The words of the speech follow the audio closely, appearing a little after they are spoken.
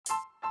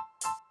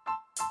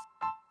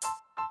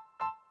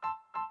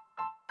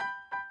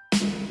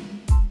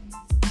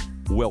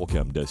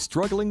Welcome to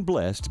Struggling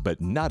Blessed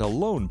But Not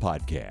Alone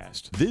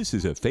podcast. This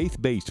is a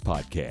faith-based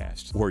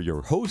podcast where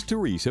your host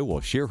Teresa will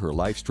share her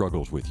life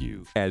struggles with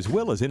you, as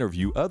well as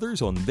interview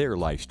others on their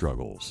life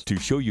struggles to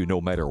show you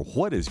no matter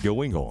what is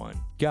going on,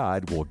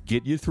 God will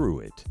get you through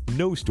it.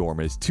 No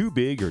storm is too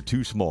big or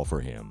too small for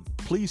Him.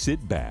 Please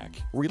sit back,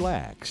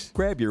 relax,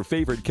 grab your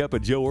favorite cup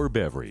of joe or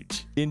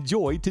beverage.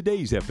 Enjoy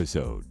today's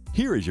episode.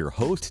 Here is your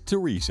host,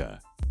 Teresa.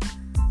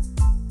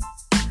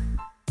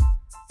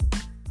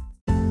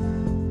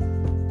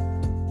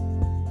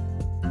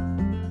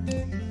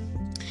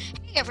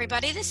 Hey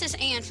everybody, this is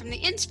Ann from the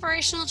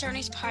Inspirational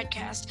Journeys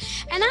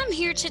podcast, and I'm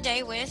here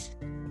today with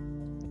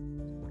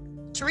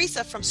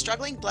Teresa from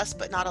Struggling Blessed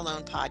But Not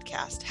Alone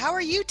podcast. How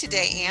are you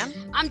today, Ann?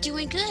 I'm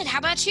doing good. How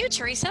about you,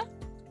 Teresa?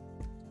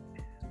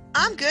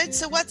 I'm good.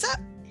 So what's up?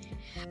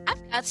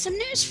 I've got some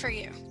news for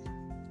you.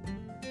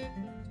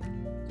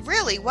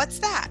 Really? What's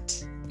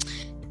that?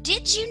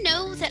 Did you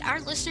know that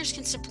our listeners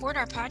can support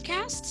our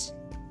podcasts?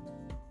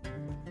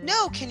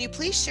 No, can you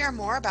please share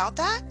more about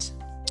that?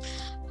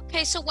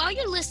 Okay, so while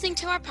you're listening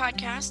to our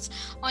podcasts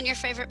on your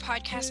favorite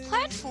podcast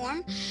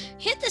platform,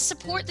 hit the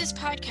Support This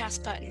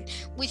Podcast button.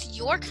 With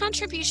your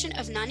contribution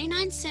of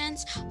 99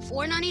 cents,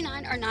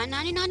 $4.99, or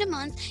 $9.99 a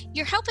month,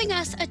 you're helping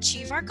us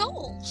achieve our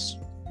goals.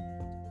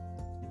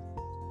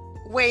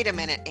 Wait a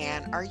minute,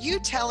 Ann. Are you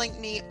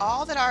telling me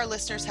all that our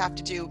listeners have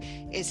to do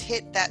is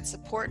hit that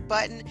support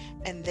button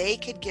and they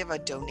could give a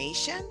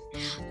donation?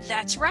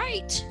 That's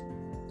right.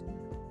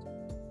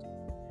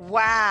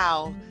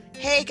 Wow.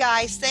 Hey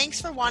guys,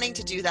 thanks for wanting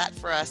to do that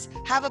for us.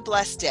 Have a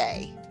blessed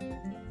day.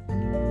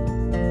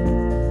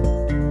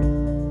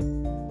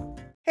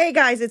 Hey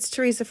guys, it's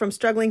Teresa from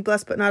Struggling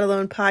Blessed But Not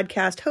Alone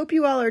podcast. Hope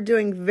you all are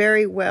doing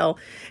very well.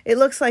 It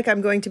looks like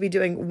I'm going to be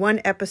doing one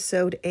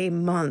episode a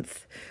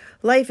month.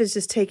 Life is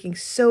just taking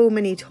so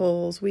many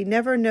tolls. We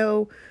never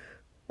know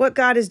what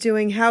God is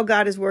doing, how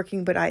God is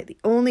working, but the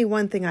only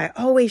one thing I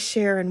always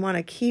share and want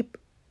to keep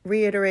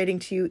reiterating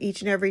to you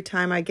each and every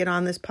time I get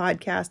on this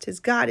podcast is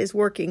God is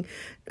working.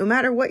 No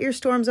matter what your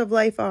storms of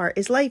life are.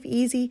 Is life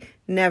easy?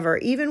 Never.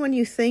 Even when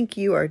you think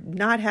you are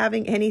not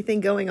having anything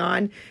going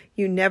on,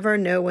 you never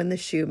know when the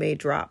shoe may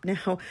drop.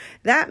 Now,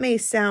 that may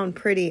sound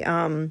pretty,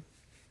 not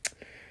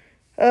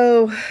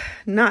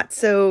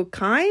so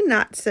kind,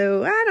 I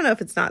don't know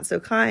if it's not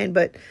so kind,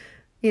 but,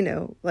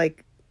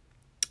 like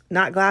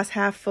not glass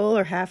half full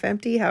or half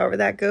empty, however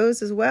that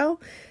goes as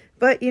well.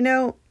 But,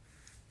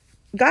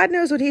 God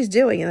knows what He's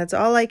doing, and that's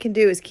all I can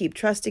do is keep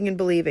trusting and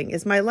believing.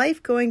 Is my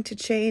life going to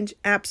change?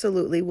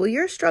 Absolutely. Will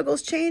your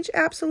struggles change?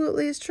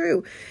 Absolutely is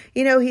true.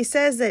 He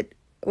says that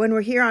when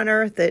we're here on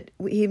earth, that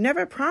He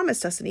never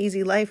promised us an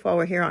easy life while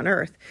we're here on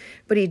earth,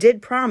 but He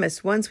did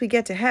promise once we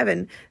get to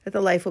heaven that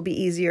the life will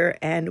be easier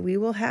and we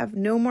will have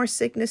no more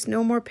sickness,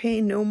 no more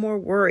pain, no more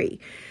worry.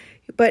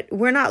 But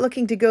we're not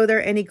looking to go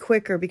there any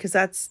quicker because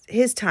that's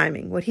His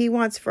timing. What He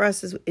wants for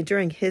us is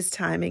during His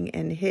timing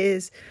and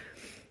His,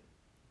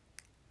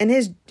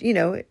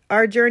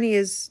 our journey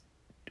is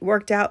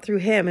worked out through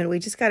Him, and we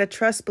just got to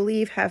trust,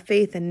 believe, have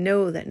faith, and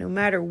know that no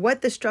matter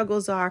what the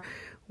struggles are,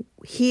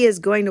 He is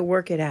going to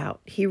work it out.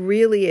 He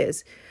really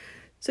is.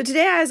 So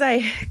today, as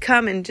I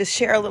come and just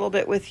share a little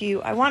bit with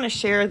you, I want to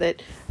share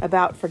that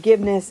about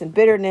forgiveness and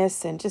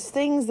bitterness and just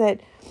things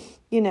that,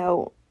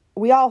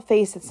 we all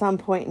face at some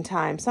point in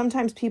time.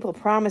 Sometimes people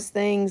promise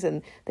things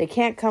and they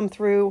can't come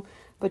through.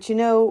 But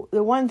the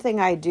one thing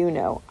I do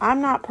know,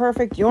 I'm not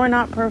perfect, you're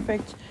not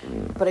perfect,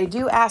 but I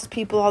do ask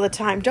people all the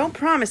time, don't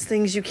promise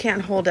things you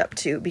can't hold up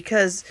to,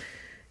 because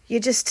you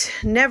just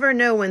never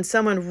know when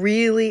someone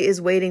really is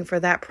waiting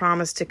for that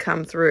promise to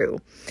come through,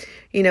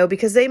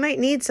 because they might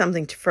need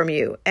something from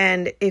you.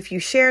 And if you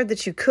shared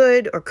that you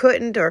could or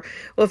couldn't,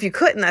 if you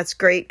couldn't, that's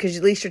great, because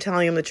at least you're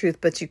telling them the truth,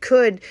 but you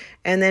could,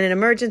 and then an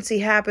emergency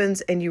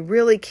happens and you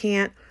really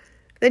can't,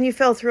 then you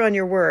fell through on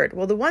your word.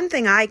 Well, the one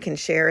thing I can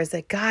share is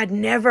that God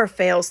never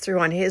fails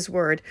through on His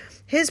word.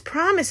 His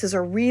promises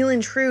are real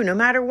and true, no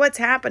matter what's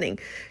happening.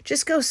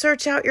 Just go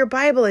search out your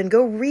Bible and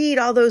go read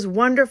all those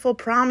wonderful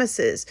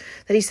promises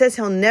that He says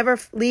He'll never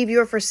leave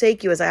you or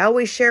forsake you, as I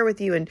always share with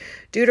you in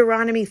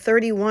Deuteronomy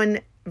 31,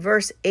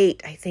 verse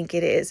 8, I think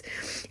it is.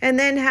 And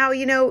then how,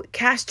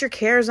 cast your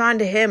cares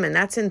onto Him, and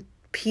that's in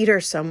Peter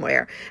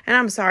somewhere. And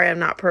I'm sorry, I'm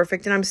not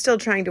perfect, and I'm still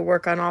trying to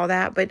work on all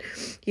that, but,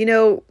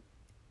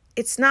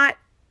 it's not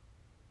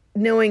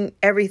knowing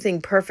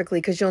everything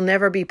perfectly, because you'll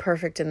never be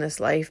perfect in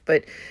this life,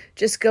 but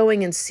just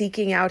going and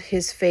seeking out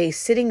His face,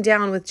 sitting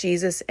down with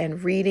Jesus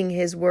and reading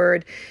His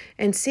word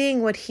and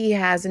seeing what He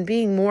has and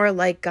being more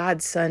like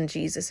God's Son,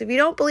 Jesus. If you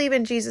don't believe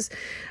in Jesus,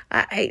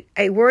 I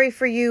worry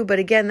for you, but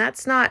again,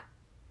 that's not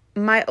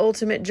my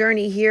ultimate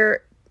journey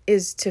here,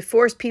 is to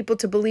force people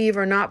to believe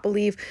or not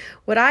believe.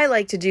 What I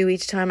like to do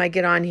each time I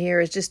get on here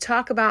is just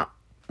talk about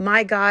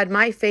my God,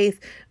 my faith,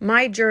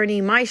 my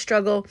journey, my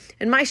struggle.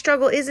 And my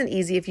struggle isn't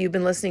easy if you've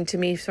been listening to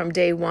me from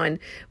day one,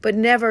 but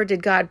never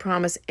did God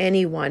promise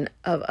any one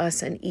of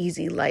us an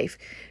easy life.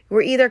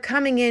 We're either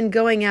coming in,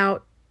 going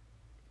out,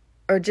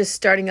 or just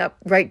starting up,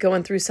 right,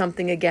 going through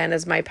something again,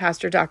 as my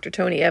pastor, Dr.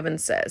 Tony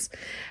Evans says.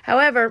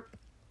 However,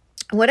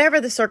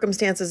 whatever the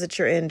circumstances that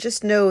you're in,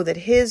 just know that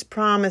his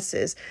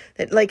promises,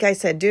 that, like I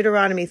said,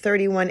 Deuteronomy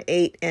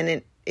 31:8,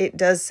 and it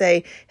does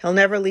say he'll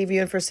never leave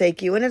you and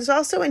forsake you. And it's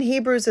also in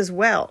Hebrews as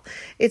well.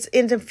 It's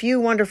in a few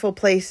wonderful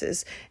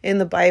places in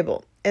the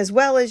Bible. As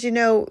well as,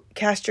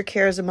 cast your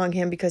cares among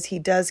him because he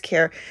does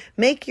care.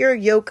 Make your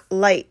yoke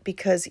light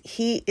because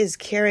he is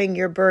carrying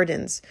your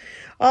burdens.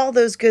 All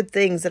those good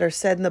things that are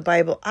said in the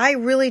Bible, I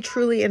really,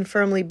 truly, and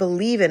firmly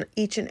believe in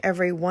each and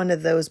every one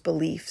of those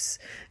beliefs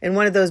and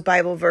one of those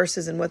Bible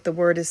verses and what the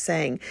word is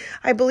saying.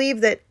 I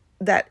believe that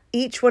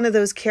each one of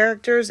those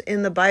characters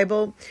in the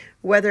Bible,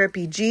 whether it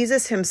be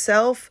Jesus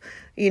himself,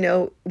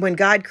 when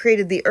God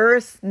created the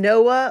earth,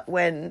 Noah,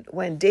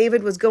 when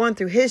David was going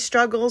through his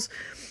struggles,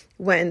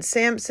 when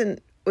Samson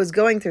was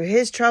going through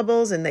his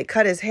troubles and they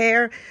cut his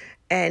hair,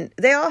 and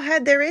they all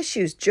had their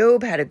issues.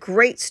 Job had a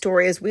great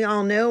story, as we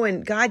all know,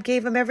 and God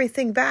gave him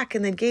everything back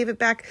and then gave it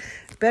back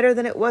better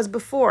than it was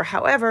before.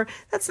 However,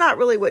 that's not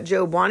really what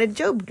Job wanted.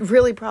 Job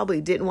really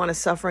probably didn't want to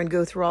suffer and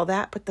go through all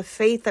that, but the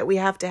faith that we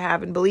have to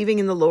have in believing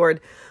in the Lord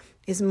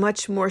is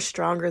much more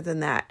stronger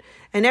than that.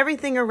 And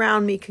everything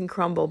around me can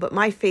crumble, but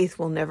my faith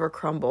will never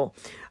crumble.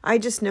 I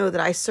just know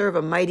that I serve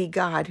a mighty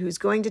God who's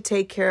going to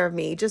take care of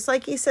me. Just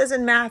like he says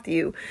in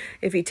Matthew,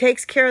 if he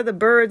takes care of the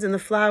birds and the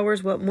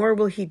flowers, what more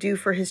will he do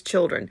for his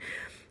children?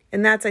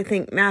 And that's, I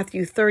think,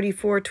 Matthew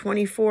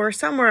 34:24,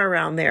 somewhere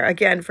around there.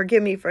 Again,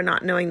 forgive me for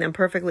not knowing them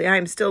perfectly. I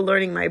am still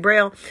learning my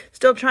Braille,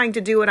 still trying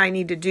to do what I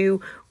need to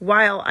do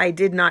while I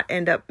did not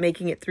end up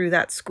making it through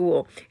that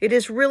school. It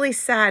is really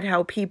sad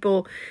how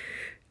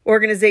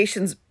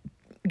organizations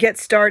get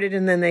started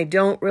and then they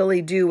don't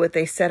really do what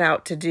they set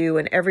out to do.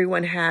 And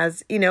everyone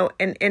has,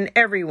 and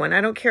everyone,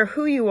 I don't care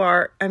who you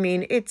are. I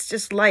mean, it's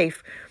just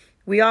life.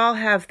 We all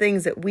have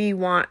things that we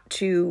want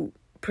to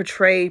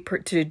portray,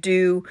 to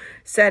do,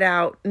 set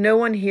out. No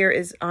one here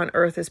on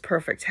earth is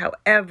perfect.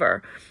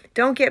 However,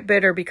 don't get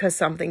bitter because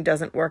something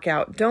doesn't work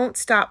out. Don't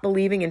stop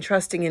believing and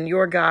trusting in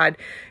your God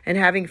and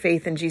having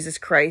faith in Jesus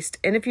Christ.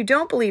 And if you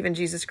don't believe in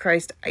Jesus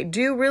Christ, I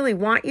do really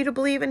want you to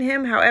believe in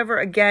him. However,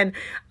 again,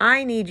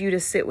 I need you to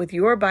sit with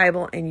your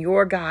Bible and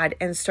your God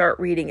and start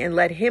reading and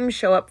let him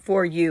show up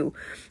for you,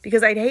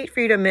 because I'd hate for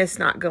you to miss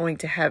not going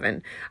to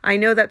heaven. I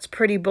know that's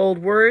pretty bold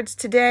words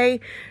today,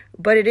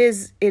 but it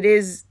is,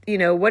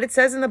 what it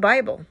says in the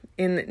Bible,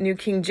 in the New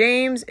King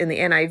James, in the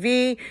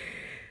NIV,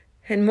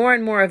 and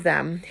more of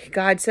them.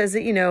 God says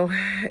that,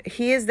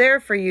 he is there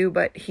for you,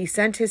 but he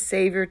sent his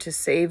Savior to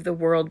save the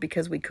world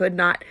because we could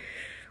not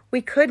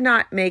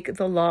make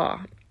the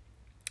law.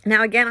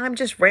 Now, again, I'm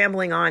just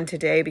rambling on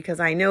today because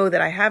I know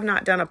that I have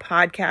not done a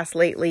podcast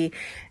lately,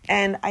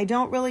 and I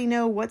don't really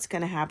know what's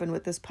going to happen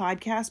with this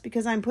podcast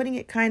because I'm putting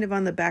it kind of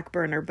on the back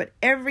burner. But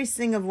every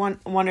single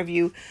one of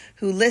you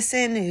who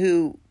listen,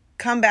 who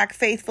come back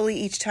faithfully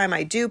each time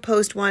I do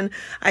post one,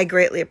 I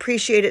greatly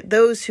appreciate it.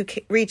 Those who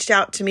reached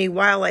out to me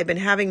while I've been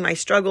having my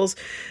struggles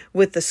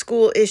with the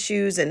school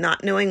issues and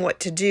not knowing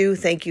what to do,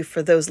 thank you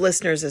for those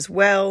listeners as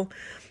well.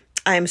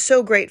 I am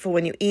so grateful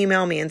when you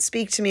email me and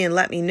speak to me and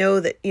let me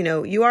know that,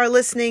 you are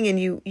listening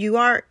and you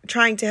are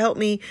trying to help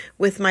me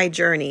with my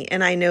journey.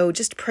 And I know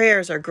just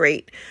prayers are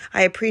great.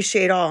 I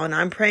appreciate all, and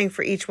I'm praying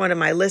for each one of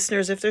my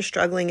listeners if they're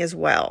struggling as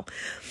well.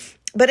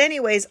 But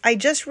anyways, I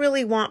just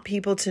really want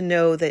people to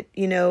know that,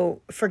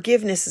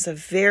 forgiveness is a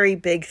very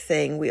big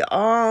thing. We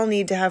all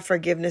need to have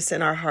forgiveness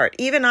in our heart.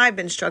 Even I've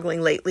been struggling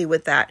lately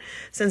with that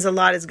since a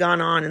lot has gone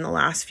on in the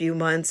last few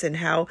months, and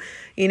how,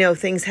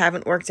 things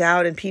haven't worked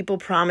out and people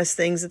promise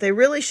things that they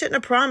really shouldn't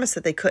have promised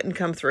that they couldn't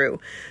come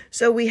through.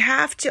 So we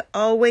have to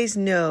always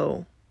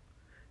know,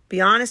 be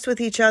honest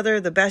with each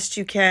other the best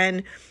you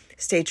can.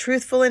 Stay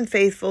truthful and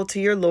faithful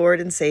to your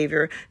Lord and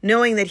Savior,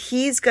 knowing that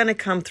he's going to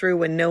come through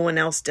when no one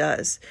else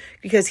does,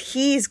 because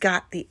he's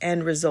got the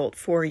end result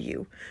for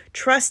you.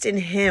 Trust in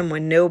him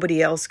when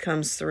nobody else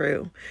comes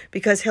through,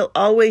 because he'll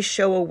always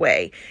show a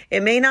way.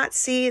 You may not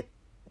see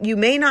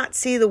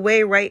the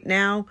way right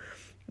now,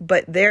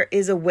 but there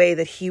is a way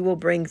that he will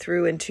bring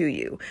through into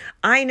you.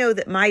 I know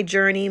that my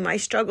journey, my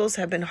struggles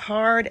have been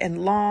hard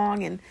and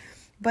long,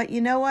 but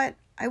you know what?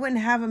 I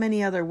wouldn't have them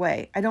any other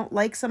way. I don't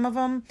like some of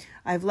them.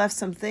 I've left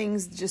some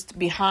things just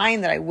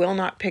behind that I will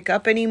not pick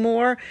up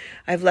anymore.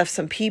 I've left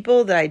some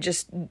people that I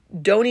just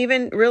don't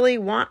even really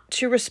want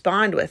to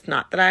respond with.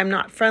 Not that I'm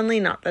not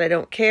friendly, not that I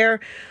don't care.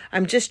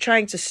 I'm just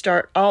trying to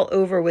start all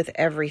over with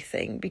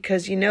everything,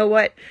 because you know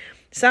what?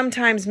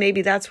 Sometimes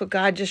maybe that's what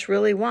God just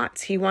really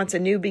wants. He wants a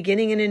new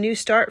beginning and a new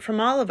start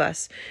from all of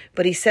us.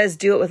 But he says,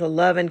 do it with a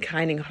love and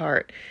kinding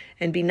heart,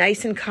 and be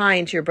nice and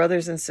kind to your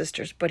brothers and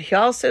sisters. But he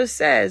also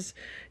says,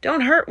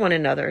 don't hurt one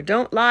another.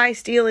 Don't lie,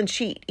 steal, and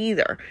cheat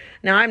either.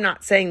 Now, I'm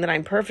not saying that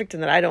I'm perfect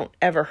and that I don't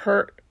ever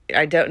hurt.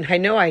 I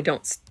know I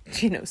don't,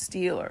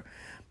 steal or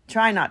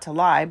try not to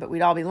lie, but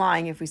we'd all be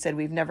lying if we said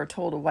we've never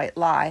told a white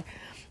lie.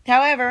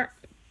 However,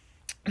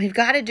 we've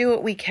got to do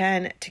what we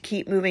can to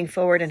keep moving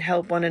forward and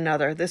help one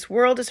another. This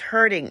world is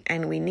hurting,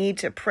 and we need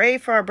to pray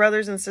for our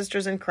brothers and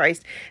sisters in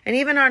Christ, and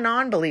even our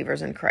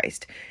non-believers in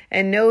Christ,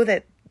 and know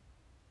that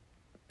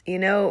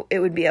It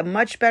would be a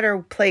much better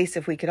place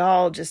if we could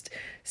all just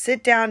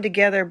sit down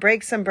together,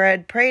 break some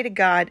bread, pray to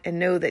God, and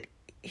know that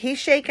He's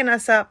shaking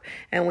us up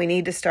and we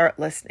need to start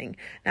listening.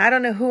 Now, I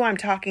don't know who I'm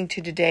talking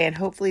to today, and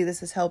hopefully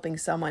this is helping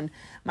someone.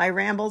 My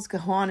rambles go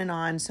on and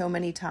on so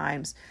many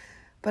times,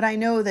 but I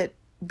know that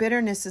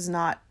bitterness is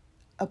not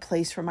a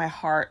place for my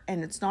heart,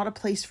 and it's not a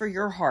place for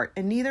your heart,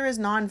 and neither is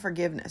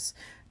non-forgiveness.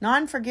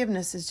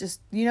 Non-forgiveness is just,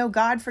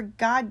 God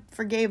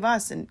forgave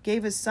us and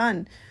gave His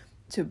Son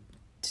to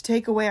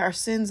take away our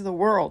sins of the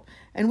world.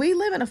 And we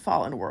live in a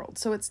fallen world,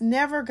 so it's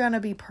never going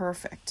to be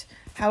perfect.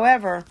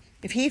 However,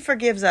 if He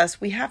forgives us,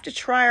 we have to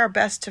try our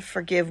best to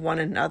forgive one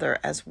another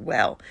as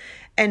well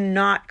and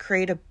not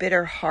create a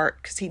bitter heart,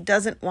 because He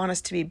doesn't want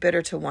us to be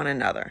bitter to one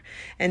another.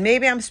 And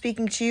maybe I'm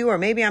speaking to you, or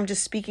maybe I'm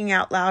just speaking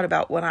out loud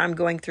about what I'm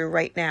going through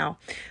right now.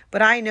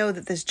 But I know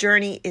that this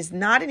journey is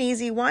not an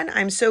easy one.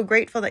 I'm so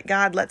grateful that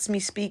God lets me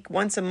speak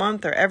once a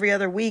month or every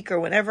other week or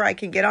whenever I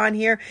can get on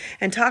here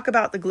and talk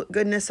about the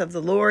goodness of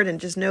the Lord,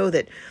 and just know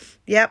that,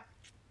 yep,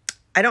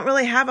 I don't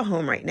really have a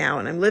home right now,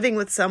 and I'm living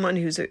with someone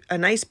who's a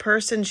nice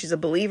person. She's a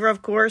believer,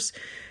 of course.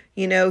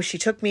 She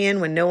took me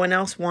in when no one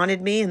else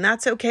wanted me, and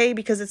that's okay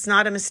because it's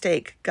not a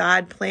mistake.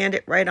 God planned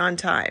it right on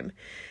time.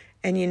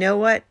 And you know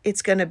what?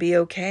 It's going to be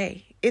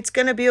okay. It's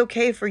going to be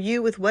okay for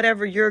you with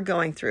whatever you're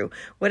going through,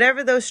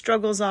 whatever those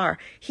struggles are.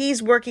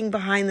 He's working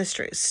behind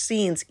the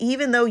scenes,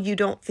 even though you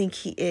don't think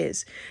He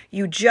is.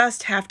 You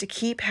just have to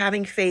keep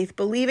having faith,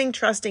 believing,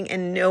 trusting,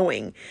 and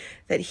knowing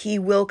that He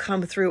will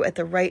come through at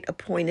the right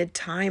appointed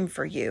time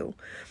for you.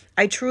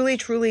 I truly,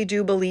 truly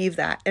do believe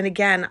that. And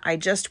again, I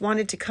just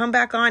wanted to come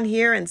back on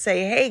here and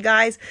say, hey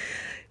guys,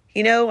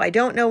 I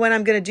don't know when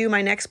I'm going to do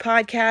my next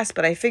podcast,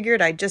 but I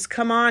figured I'd just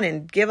come on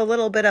and give a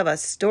little bit of a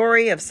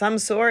story of some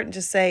sort and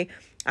just say,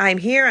 I'm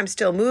here. I'm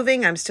still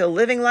moving. I'm still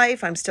living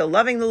life. I'm still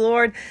loving the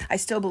Lord. I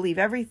still believe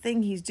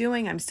everything He's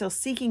doing. I'm still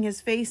seeking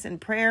His face in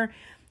prayer,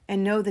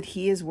 and know that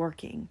He is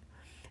working.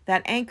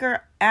 That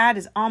Anchor ad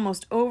is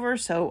almost over,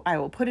 so I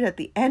will put it at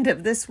the end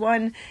of this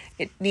one.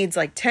 It needs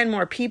like 10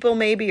 more people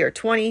maybe, or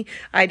 20.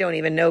 I don't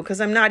even know, because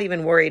I'm not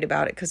even worried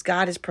about it, because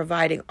God is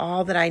providing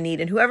all that I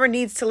need. And whoever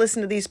needs to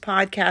listen to these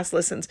podcasts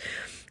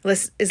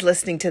is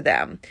listening to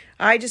them.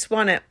 I just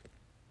want to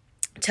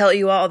tell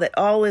you all that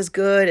all is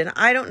good, and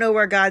I don't know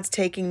where God's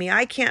taking me.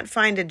 I can't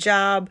find a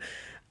job.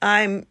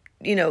 I'm,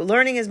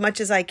 learning as much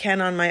as I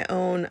can on my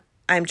own.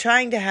 I'm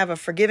trying to have a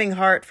forgiving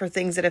heart for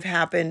things that have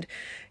happened,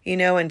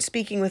 and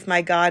speaking with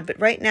my God. But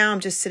right now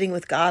I'm just sitting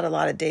with God a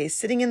lot of days,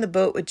 sitting in the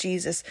boat with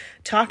Jesus,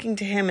 talking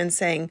to Him and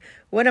saying,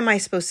 what am I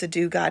supposed to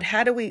do, God?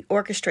 How do we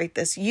orchestrate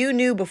this? You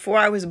knew before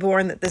I was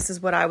born that this is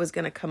what I was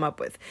going to come up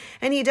with.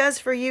 And He does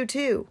for you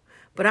too.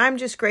 But I'm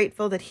just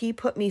grateful that He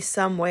put me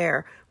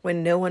somewhere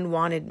when no one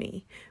wanted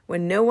me,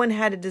 when no one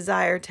had a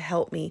desire to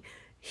help me.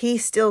 He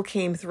still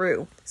came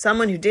through.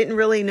 Someone who didn't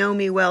really know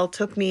me well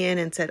took me in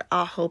and said,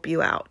 I'll help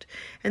you out.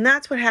 And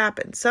that's what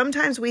happened.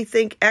 Sometimes we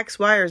think X,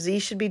 Y, or Z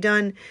should be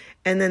done,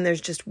 and then there's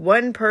just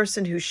one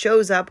person who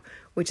shows up,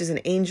 which is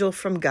an angel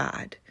from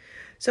God.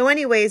 So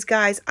anyways,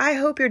 guys, I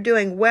hope you're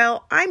doing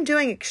well. I'm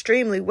doing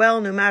extremely well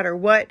no matter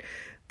what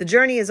the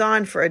journey is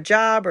on for a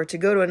job or to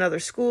go to another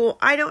school.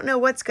 I don't know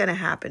what's going to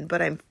happen,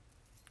 but I'm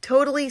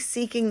totally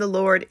seeking the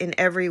Lord in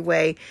every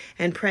way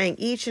and praying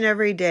each and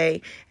every day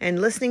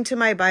and listening to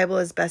my Bible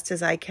as best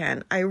as I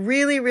can. I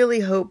really, really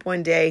hope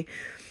one day,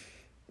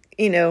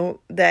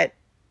 that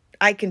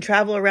I can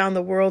travel around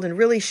the world and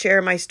really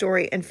share my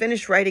story and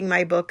finish writing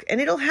my book,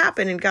 and it'll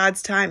happen in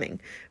God's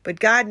timing. But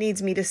God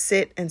needs me to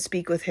sit and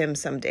speak with Him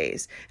some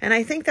days. And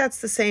I think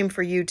that's the same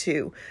for you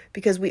too,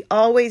 because we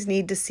always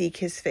need to seek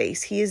His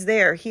face. He is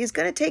there. He's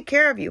going to take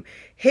care of you.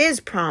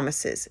 His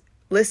promises.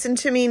 Listen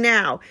to me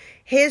now.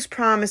 His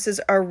promises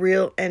are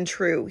real and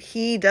true.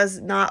 He does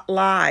not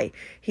lie.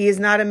 He is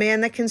not a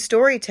man that can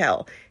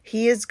storytell.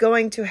 He is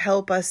going to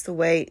help us the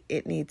way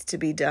it needs to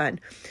be done.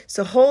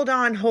 So hold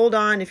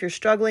on. If you're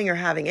struggling or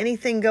having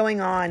anything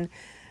going on,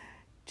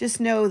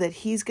 just know that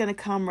He's going to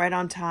come right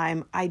on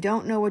time. I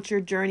don't know what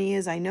your journey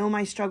is. I know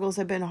my struggles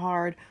have been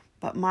hard,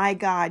 but my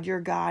God,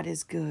 your God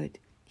is good.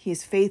 He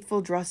is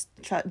faithful,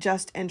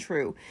 just, and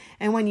true.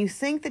 And when you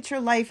think that your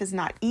life is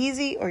not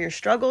easy or your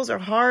struggles are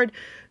hard,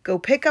 go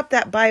pick up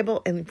that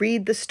Bible and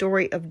read the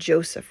story of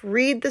Joseph.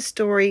 Read the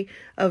story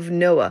of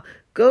Noah.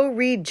 Go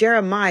read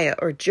Jeremiah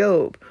or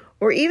Job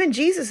or even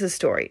Jesus'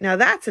 story. Now,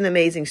 that's an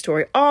amazing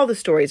story. All the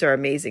stories are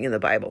amazing in the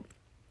Bible.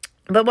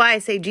 But why I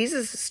say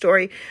Jesus'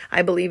 story,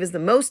 I believe, is the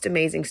most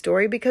amazing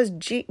story, because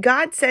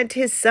God sent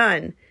His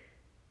Son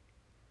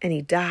and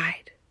He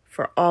died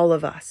for all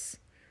of us.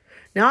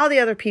 Now, all the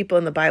other people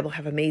in the Bible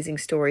have amazing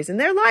stories, and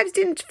their lives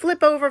didn't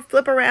flip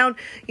around.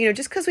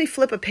 Just because we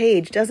flip a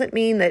page doesn't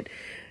mean that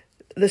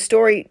the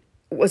story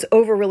was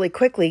over really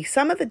quickly.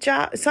 Some of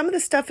the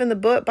stuff in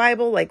the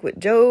Bible, like with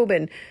Job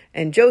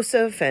and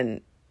Joseph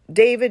and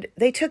David,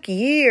 they took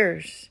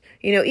years.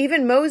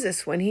 Even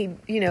Moses, when he,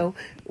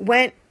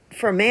 went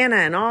for manna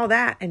and all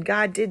that, and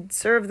God did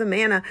serve the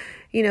manna,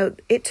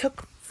 it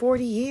took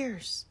 40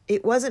 years.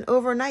 It wasn't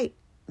overnight.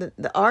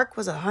 The ark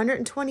was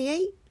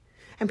 128.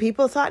 And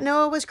people thought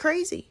Noah was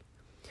crazy.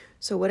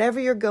 So whatever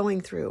you're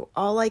going through,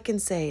 all I can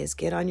say is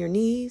get on your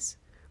knees,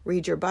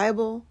 read your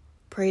Bible,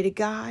 pray to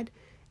God,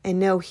 and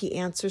know He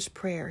answers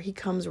prayer. He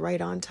comes right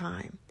on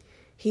time.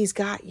 He's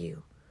got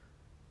you.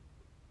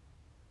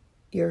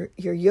 Your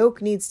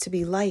yoke needs to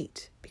be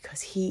light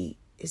because He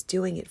is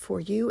doing it for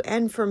you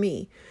and for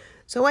me.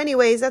 So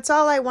anyways, that's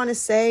all I want to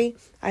say.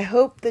 I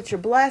hope that you're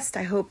blessed.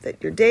 I hope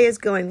that your day is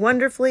going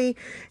wonderfully.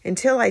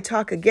 Until I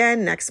talk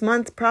again next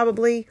month,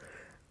 probably.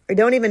 I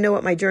don't even know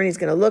what my journey is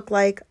going to look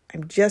like.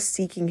 I'm just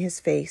seeking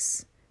His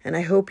face. And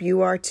I hope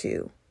you are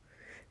too.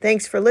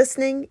 Thanks for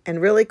listening.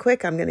 And really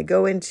quick, I'm going to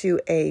go into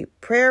a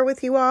prayer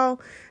with you all.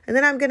 And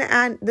then I'm going to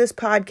add this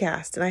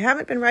podcast. And I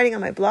haven't been writing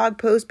on my blog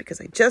post because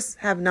I just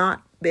have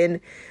not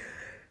been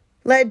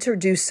led to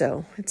do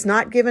so. It's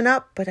not given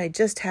up, but I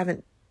just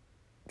haven't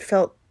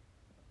felt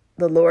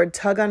the Lord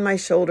tug on my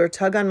shoulder,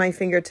 tug on my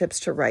fingertips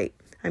to write.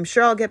 I'm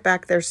sure I'll get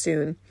back there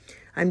soon.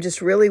 I'm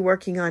just really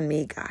working on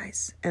me,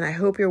 guys. And I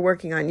hope you're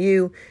working on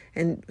you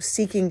and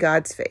seeking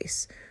God's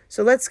face.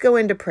 So let's go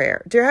into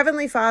prayer. Dear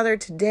Heavenly Father,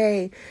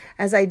 today,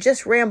 as I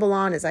just ramble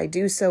on as I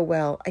do so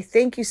well, I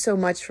thank you so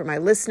much for my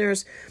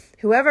listeners.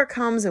 Whoever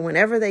comes and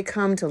whenever they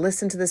come to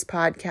listen to this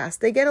podcast,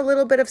 they get a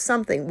little bit of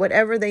something,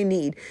 whatever they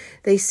need.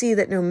 They see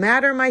that no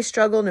matter my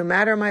struggle, no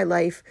matter my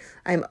life,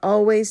 I'm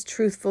always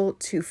truthful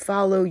to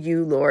follow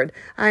you, Lord.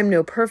 I'm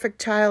no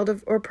perfect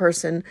child or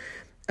person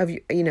of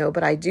you,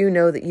 but I do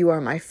know that you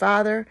are my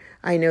Father.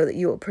 I know that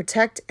you will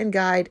protect and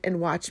guide and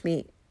watch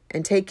me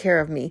and take care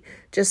of me,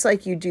 just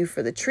like you do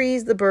for the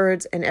trees, the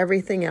birds, and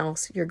everything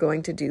else you're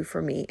going to do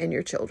for me and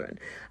your children.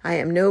 I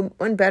am no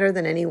one better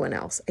than anyone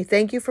else. I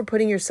thank you for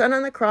putting your Son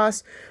on the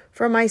cross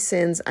for my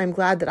sins. I'm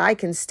glad that I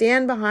can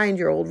stand behind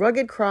your old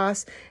rugged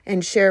cross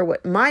and share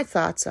what my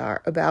thoughts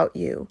are about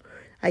you.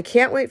 I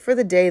can't wait for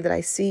the day that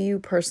I see you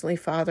personally,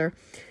 Father,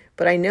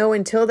 but I know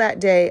until that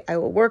day, I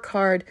will work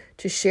hard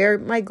to share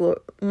my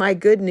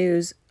good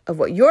news of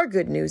what your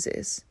good news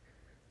is.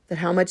 That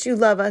how much you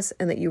love us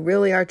and that you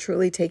really are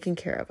truly taking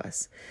care of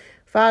us.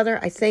 Father,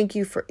 I thank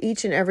you for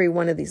each and every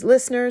one of these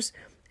listeners,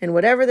 and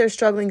whatever they're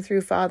struggling through,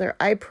 Father,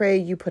 I pray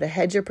you put a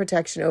hedge of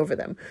protection over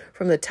them,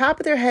 from the top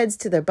of their heads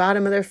to the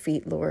bottom of their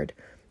feet, Lord.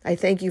 I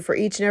thank you for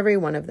each and every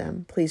one of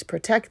them. Please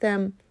protect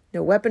them.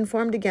 No weapon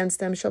formed against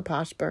them shall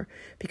prosper,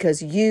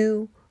 because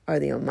you are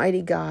the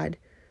Almighty God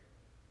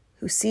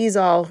who sees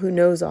all, who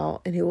knows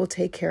all, and who will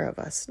take care of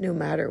us no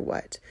matter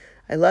what.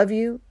 I love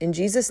you. In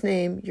Jesus'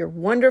 name, your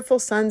wonderful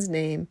Son's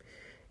name,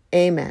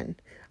 amen.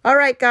 All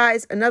right,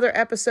 guys, another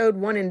episode,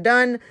 one and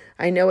done.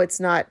 I know it's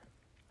not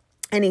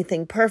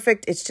anything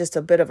perfect. It's just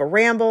a bit of a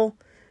ramble,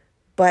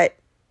 but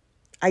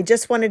I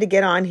just wanted to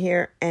get on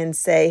here and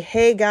say,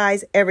 hey,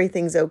 guys,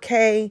 everything's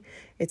okay.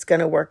 It's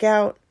going to work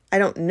out. I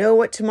don't know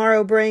what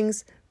tomorrow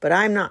brings, but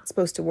I'm not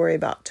supposed to worry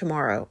about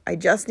tomorrow. I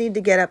just need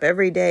to get up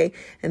every day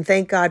and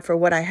thank God for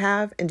what I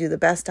have and do the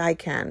best I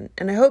can.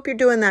 And I hope you're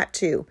doing that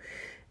too.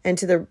 And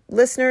to the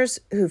listeners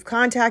who've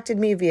contacted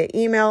me via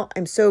email,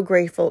 I'm so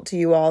grateful to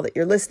you all that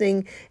you're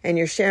listening and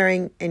you're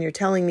sharing and you're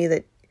telling me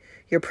that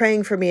you're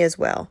praying for me as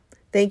well.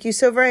 Thank you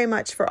so very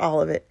much for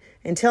all of it.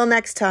 Until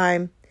next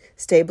time,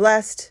 stay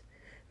blessed.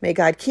 May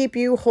God keep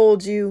you,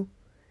 hold you,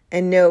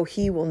 and know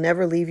He will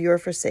never leave you or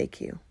forsake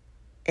you.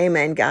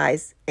 Amen,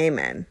 guys.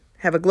 Amen.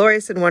 Have a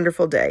glorious and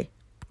wonderful day.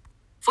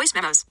 Voice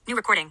memos. New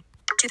recording.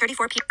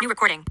 2:34 p.m. New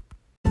recording.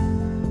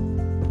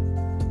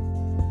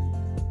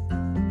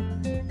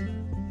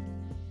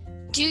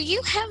 Do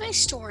you have a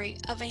story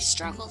of a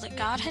struggle that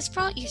God has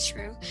brought you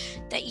through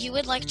that you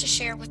would like to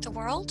share with the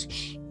world?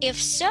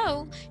 If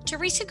so,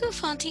 Teresa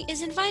Gufanti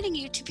is inviting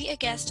you to be a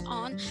guest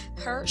on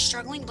her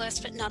Struggling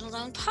Blessed But Not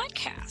Alone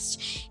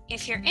podcast.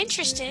 If you're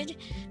interested,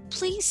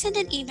 please send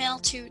an email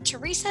to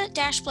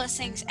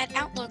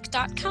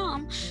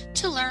teresa-blessings@outlook.com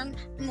to learn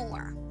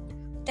more.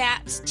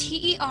 That's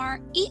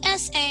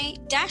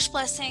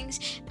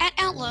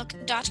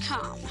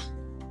TERESA-blessings@outlook.com.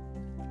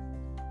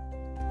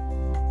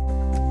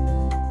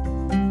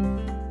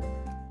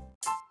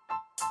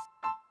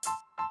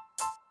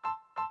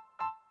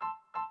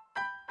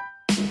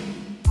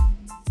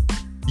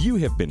 You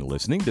have been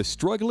listening to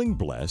Struggling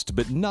Blessed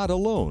But Not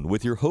Alone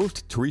with your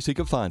host, Teresa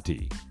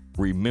Gufanti.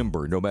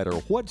 Remember, no matter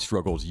what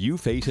struggles you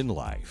face in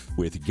life,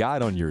 with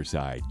God on your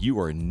side, you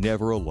are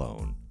never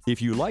alone.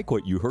 If you like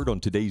what you heard on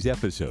today's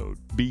episode,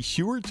 be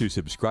sure to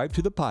subscribe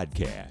to the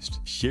podcast,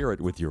 share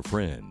it with your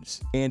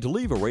friends, and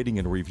leave a rating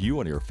and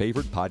review on your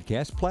favorite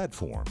podcast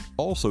platform.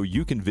 Also,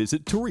 you can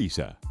visit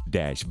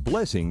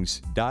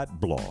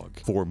teresa-blessings.blog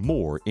for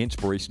more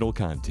inspirational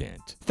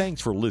content.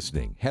 Thanks for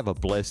listening. Have a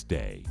blessed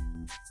day.